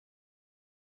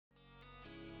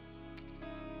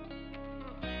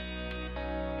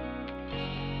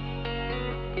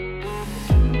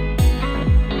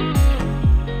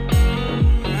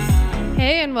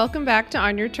and welcome back to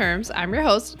On Your Terms. I'm your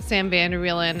host, Sam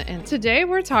Vanderwielen, and today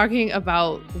we're talking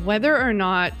about whether or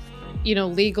not,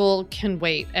 legal can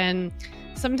wait. And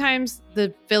sometimes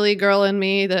the Philly girl in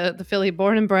me, the Philly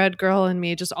born and bred girl in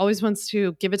me just always wants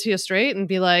to give it to you straight and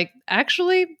be like,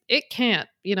 actually, it can't.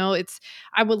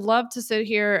 I would love to sit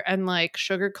here and like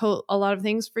sugarcoat a lot of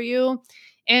things for you.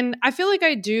 And I feel like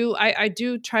I do. I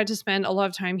do try to spend a lot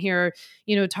of time here,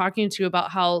 talking to you about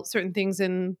how certain things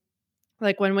in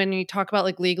like when you talk about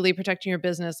like legally protecting your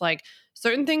business, like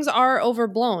certain things are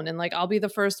overblown, and like I'll be the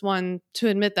first one to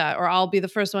admit that, or I'll be the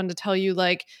first one to tell you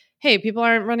like, hey, people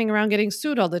aren't running around getting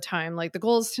sued all the time. Like the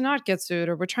goal is to not get sued,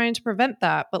 or we're trying to prevent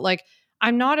that. But like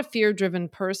I'm not a fear driven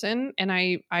person, and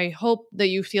I hope that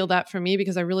you feel that from me,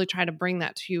 because I really try to bring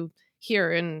that to you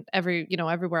here and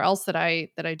everywhere else that I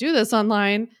do this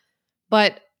online.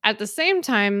 But at the same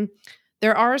time,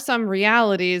 there are some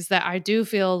realities that I do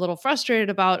feel a little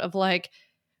frustrated about, of like,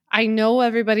 I know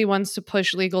everybody wants to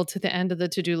push legal to the end of the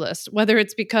to-do list, whether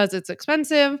it's because it's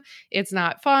expensive, it's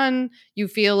not fun, you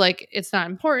feel like it's not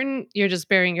important, you're just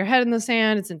burying your head in the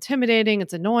sand, it's intimidating,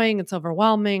 it's annoying, it's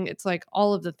overwhelming, it's like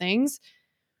all of the things,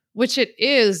 which it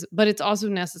is, but it's also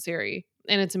necessary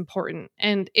and it's important.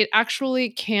 And it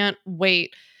actually can't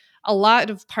wait. A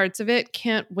lot of parts of it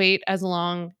can't wait as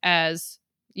long as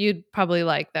you'd probably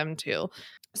like them to.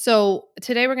 So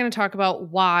today we're going to talk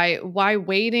about why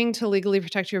waiting to legally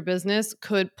protect your business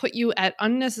could put you at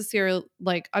unnecessary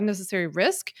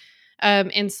risk,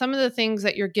 and some of the things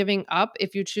that you're giving up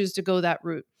if you choose to go that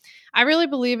route. I really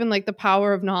believe in like the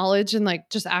power of knowledge and like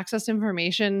just access to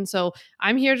information. So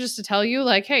I'm here just to tell you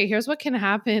like, hey, here's what can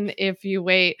happen if you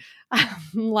wait. I'm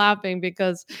laughing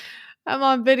because I'm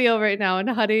on video right now, and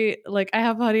I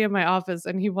have Huddy in my office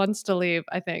and he wants to leave,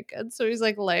 I think. And so he's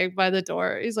like laying by the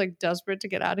door. He's like desperate to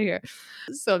get out of here.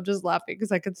 So I'm just laughing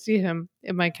because I could see him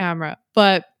in my camera.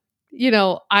 But,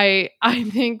 I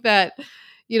think that,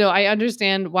 I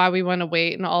understand why we want to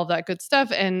wait and all of that good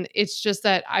stuff. And it's just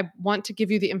that I want to give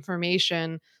you the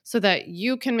information so that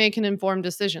you can make an informed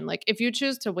decision. Like if you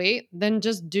choose to wait, then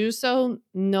just do so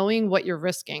knowing what you're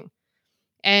risking.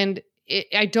 And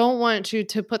I don't want you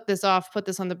to put this on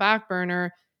the back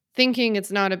burner, thinking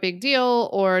it's not a big deal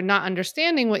or not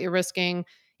understanding what you're risking,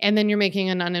 and then you're making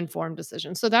an uninformed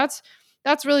decision. So that's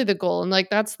really the goal, and like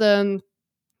that's the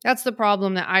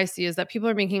problem that I see, is that people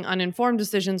are making uninformed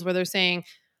decisions where they're saying,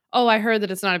 "Oh, I heard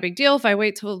that it's not a big deal if I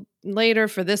wait till later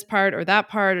for this part or that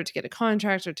part, or to get a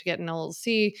contract or to get an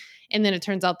LLC," and then it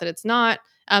turns out that it's not.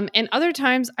 And other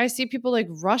times I see people like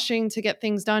rushing to get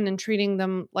things done and treating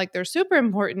them like they're super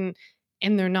important,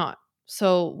 and they're not.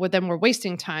 So with them, we're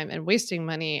wasting time and wasting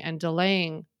money and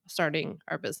delaying starting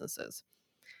our businesses.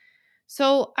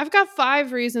 So I've got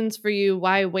 5 reasons for you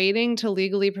why waiting to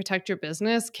legally protect your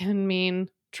business can mean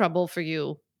trouble for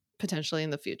you potentially in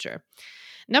the future.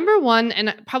 Number 1,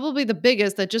 and probably the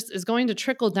biggest that just is going to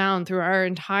trickle down through our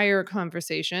entire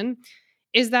conversation,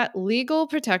 is that legal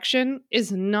protection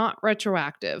is not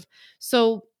retroactive.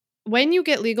 So when you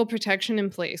get legal protection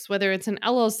in place, whether it's an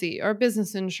LLC or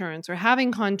business insurance or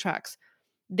having contracts,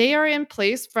 they are in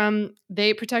place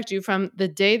they protect you from the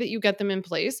day that you get them in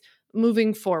place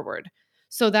moving forward.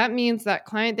 So that means that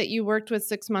client that you worked with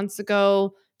 6 months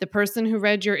ago, the person who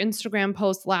read your Instagram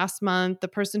post last month, the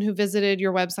person who visited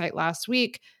your website last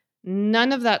week,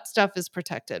 none of that stuff is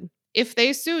protected. If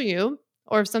they sue you,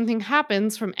 or if something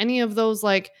happens from any of those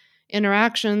like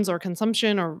interactions or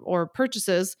consumption or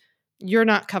purchases, you're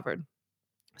not covered.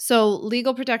 So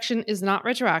legal protection is not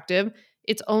retroactive.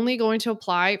 It's only going to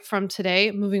apply from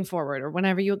today moving forward, or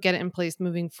whenever you get it in place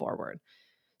moving forward.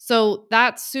 So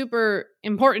that's super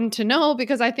important to know,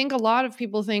 because I think a lot of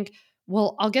people think,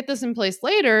 well, I'll get this in place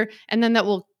later and then that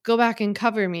will go back and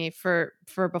cover me for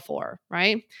before,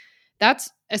 right?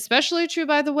 That's especially true,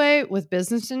 by the way, with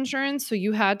business insurance. So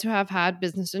you had to have had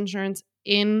business insurance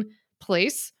in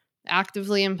place,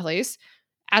 actively in place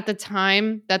at the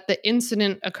time that the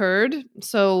incident occurred.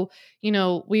 So,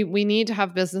 we need to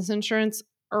have business insurance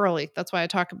early. That's why I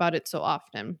talk about it so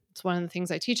often. It's one of the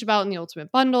things I teach about in the Ultimate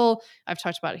Bundle. I've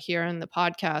talked about it here in the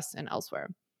podcast and elsewhere.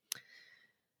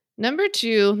 Number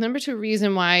two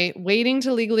reason why waiting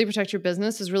to legally protect your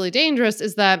business is really dangerous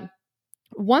is that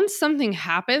once something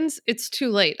happens, it's too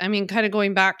late. I mean, kind of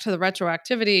going back to the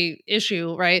retroactivity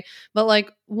issue, right? But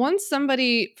like once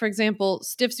somebody, for example,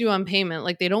 stiffs you on payment,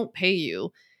 like they don't pay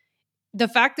you, the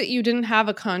fact that you didn't have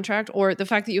a contract, or the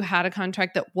fact that you had a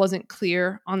contract that wasn't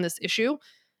clear on this issue,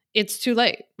 it's too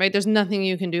late, right? There's nothing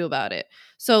you can do about it.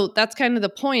 So that's kind of the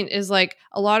point, is like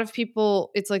a lot of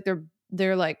people, it's like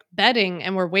they're like betting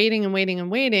and we're waiting and waiting and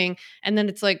waiting. And then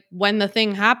it's like when the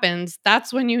thing happens,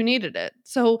 that's when you needed it.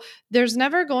 So there's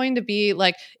never going to be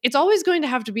like, it's always going to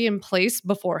have to be in place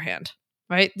beforehand,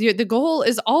 right? The goal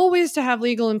is always to have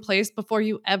legal in place before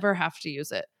you ever have to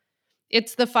use it.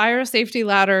 It's the fire safety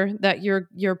ladder that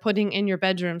you're putting in your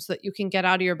bedroom so that you can get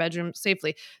out of your bedroom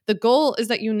safely. The goal is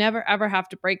that you never ever have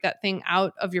to break that thing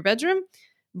out of your bedroom.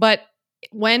 But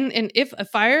when and if a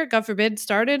fire, God forbid,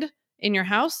 started in your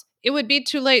house, it would be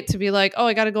too late to be like, oh,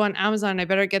 I got to go on Amazon. I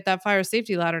better get that fire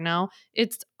safety ladder now.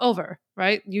 It's over,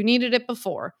 right? You needed it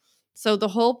before. So the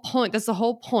whole point, that's the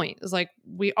whole point, is like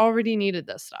we already needed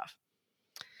this stuff.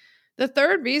 The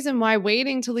third reason why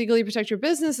waiting to legally protect your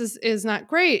business is not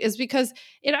great is because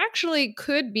it actually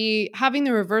could be having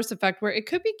the reverse effect where it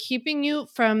could be keeping you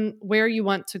from where you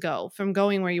want to go, from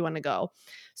going where you want to go.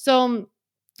 So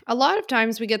a lot of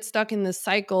times we get stuck in this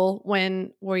cycle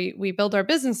when we build our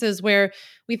businesses where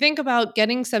we think about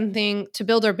getting something to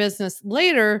build our business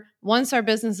later once our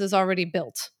business is already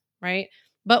built, right?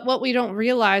 But what we don't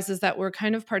realize is that we're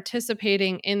kind of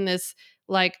participating in this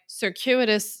like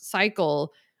circuitous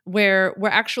cycle where we're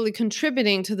actually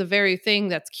contributing to the very thing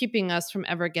that's keeping us from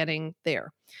ever getting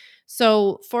there.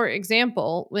 So, for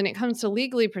example, when it comes to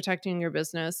legally protecting your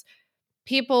business,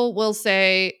 people will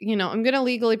say, I'm going to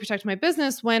legally protect my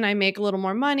business when I make a little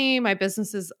more money, my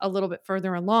business is a little bit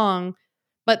further along,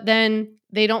 but then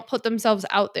they don't put themselves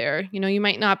out there. You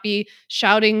might not be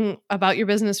shouting about your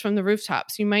business from the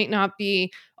rooftops. You might not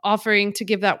be offering to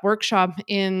give that workshop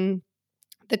in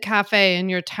the cafe in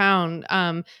your town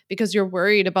because you're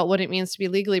worried about what it means to be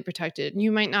legally protected.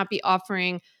 You might not be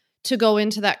offering to go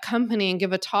into that company and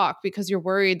give a talk because you're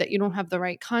worried that you don't have the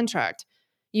right contract.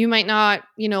 You might not,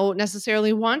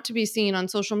 necessarily want to be seen on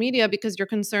social media because you're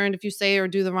concerned if you say or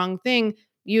do the wrong thing,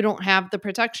 you don't have the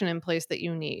protection in place that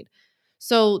you need.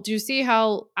 So, do you see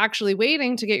how actually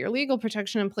waiting to get your legal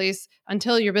protection in place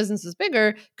until your business is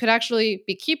bigger could actually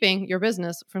be keeping your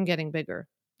business from getting bigger?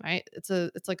 Right? It's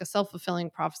like a self-fulfilling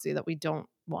prophecy that we don't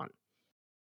want.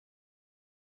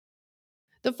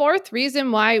 The fourth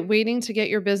reason why waiting to get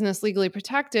your business legally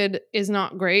protected is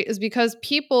not great is because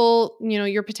people,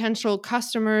 your potential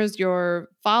customers, your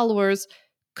followers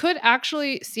could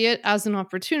actually see it as an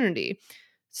opportunity.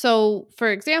 So,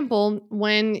 for example,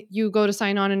 when you go to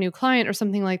sign on a new client or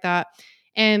something like that,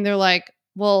 and they're like,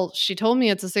 well, she told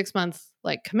me it's a 6 month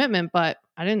like commitment, but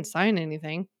I didn't sign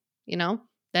anything, you know?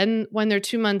 Then when they're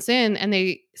 2 months in and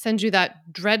they send you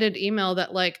that dreaded email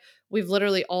that like we've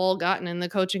literally all gotten in the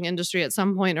coaching industry at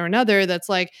some point or another that's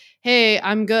like, hey,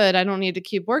 I'm good. I don't need to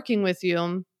keep working with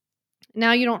you.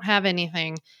 Now you don't have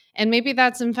anything. And maybe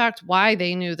that's in fact why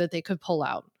they knew that they could pull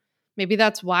out. Maybe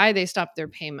that's why they stopped their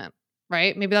payment,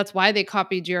 right? Maybe that's why they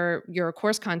copied your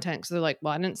course content because they're like,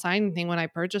 well, I didn't sign anything when I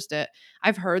purchased it.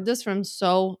 I've heard this from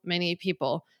so many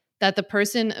people that the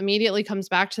person immediately comes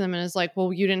back to them and is like,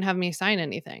 well, you didn't have me sign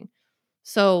anything.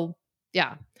 So,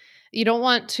 yeah, you don't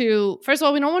want to, first of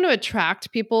all, we don't want to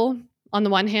attract people on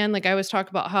the one hand. Like I always talk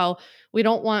about how we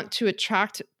don't want to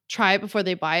attract try it before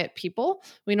they buy it people.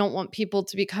 We don't want people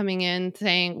to be coming in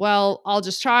saying, well, I'll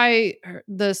just try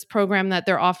this program that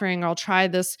they're offering, or I'll try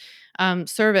this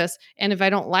service. And if I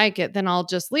don't like it, then I'll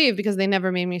just leave because they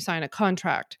never made me sign a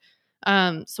contract.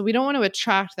 So we don't want to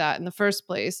attract that in the first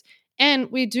place.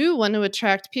 And we do want to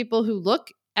attract people who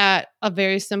look at a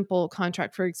very simple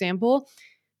contract, for example,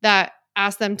 that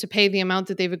ask them to pay the amount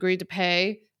that they've agreed to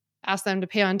pay, ask them to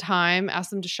pay on time, ask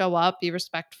them to show up, be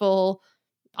respectful,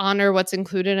 honor what's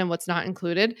included and what's not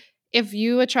included. If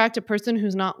you attract a person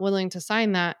who's not willing to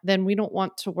sign that, then we don't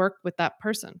want to work with that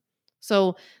person.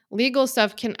 So legal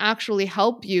stuff can actually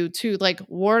help you to like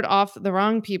ward off the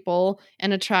wrong people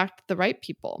and attract the right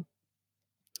people.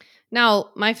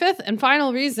 Now, my fifth and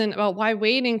final reason about why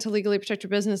waiting to legally protect your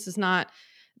business is not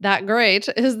that great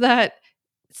is that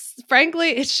frankly,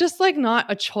 it's just like not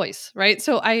a choice, right?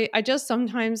 So I just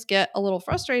sometimes get a little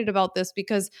frustrated about this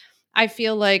because I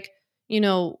feel like,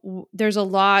 there's a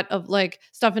lot of like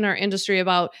stuff in our industry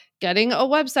about getting a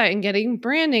website and getting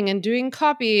branding and doing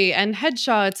copy and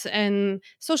headshots and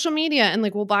social media. And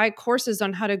like we'll buy courses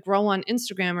on how to grow on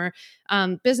Instagram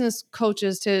or business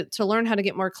coaches to learn how to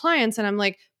get more clients. And I'm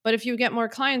like, but if you get more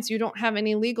clients, you don't have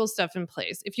any legal stuff in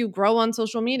place. If you grow on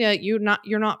social media, you're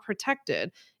not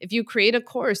protected. If you create a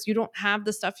course, you don't have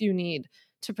the stuff you need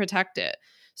to protect it.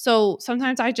 So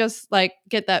sometimes I just like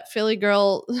get that Philly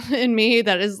girl in me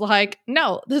that is like,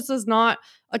 no, this is not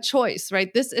a choice,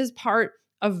 right? This is part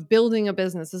of building a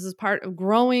business. This is part of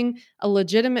growing a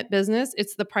legitimate business.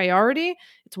 It's the priority.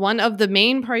 It's one of the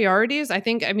main priorities. I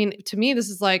mean, to me, this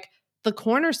is like the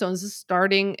cornerstones is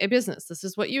starting a business. This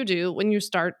is what you do when you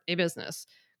start a business.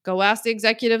 Go ask the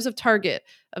executives of Target,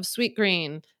 of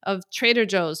Sweetgreen, of Trader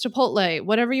Joe's, Chipotle,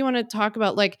 whatever you want to talk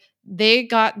about. Like they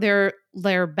got their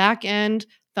back end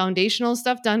foundational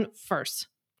stuff done first,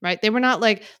 right? They were not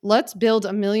like, let's build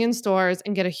 1,000,000 stores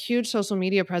and get a huge social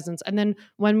media presence. And then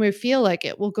when we feel like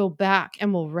it, we'll go back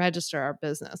and we'll register our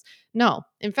business. No,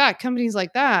 in fact, companies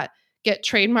like that get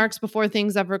trademarks before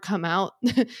things ever come out.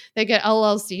 They get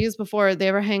LLCs before they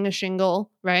ever hang a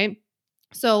shingle, right?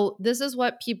 So this is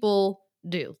what people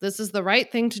do. This is the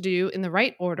right thing to do in the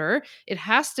right order. It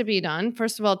has to be done,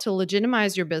 first of all, to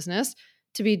legitimize your business,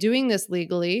 to be doing this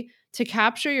legally, to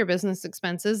capture your business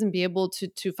expenses and be able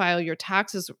to file your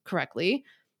taxes correctly.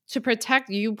 To protect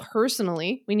you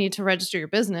personally, we need to register your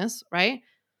business, right?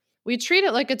 We treat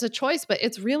it like it's a choice, but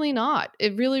it's really not.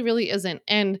 It really, really isn't.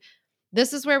 And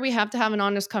this is where we have to have an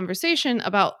honest conversation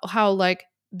about how, like,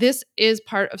 this is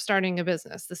part of starting a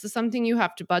business. This is something you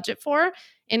have to budget for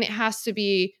and it has to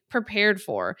be prepared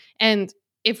for. And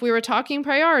if we were talking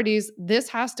priorities, this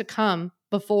has to come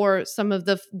before some of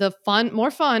the fun,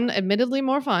 more fun, admittedly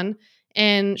more fun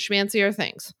and schmancier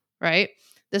things, right?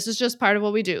 This is just part of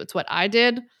what we do. It's what I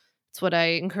did. It's what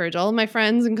I encourage all of my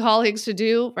friends and colleagues to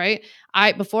do, right?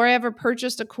 Before I ever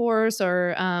purchased a course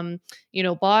or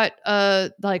bought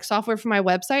like software for my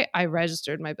website, I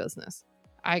registered my business.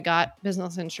 I got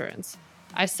business insurance.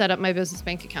 I set up my business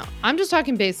bank account. I'm just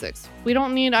talking basics. We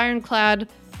don't need ironclad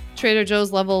Trader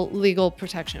Joe's level legal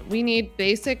protection. We need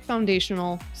basic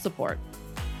foundational support,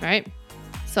 right?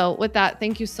 So with that,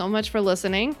 thank you so much for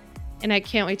listening, and I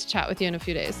can't wait to chat with you in a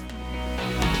few days.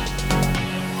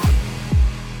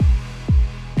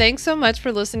 Thanks so much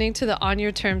for listening to the On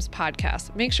Your Terms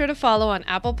podcast. Make sure to follow on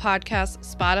Apple Podcasts,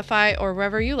 Spotify, or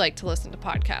wherever you like to listen to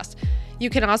podcasts. You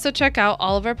can also check out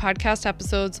all of our podcast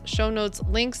episodes, show notes,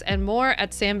 links, and more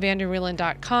at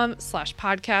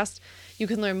samvanderwielen.com/podcast. You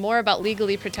can learn more about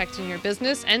legally protecting your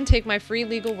business and take my free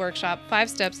legal workshop, 5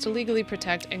 Steps to Legally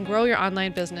Protect and Grow Your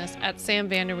Online Business at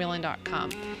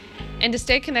samvanderwielen.com. And to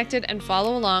stay connected and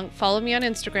follow along, follow me on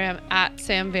Instagram at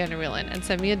samvanderwielen and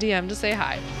send me a DM to say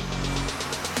hi.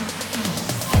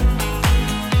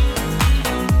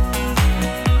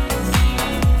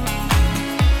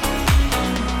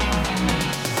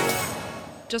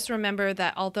 Just remember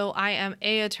that although I am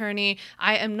an attorney,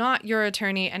 I am not your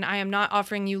attorney, and I am not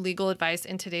offering you legal advice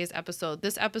in today's episode.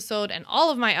 This episode and all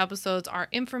of my episodes are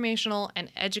informational and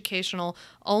educational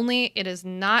only. It is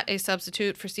not a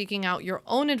substitute for seeking out your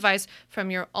own advice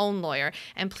from your own lawyer.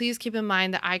 And please keep in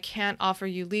mind that I can't offer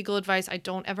you legal advice. I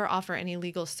don't ever offer any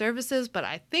legal services, but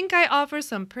I think I offer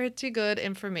some pretty good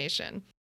information.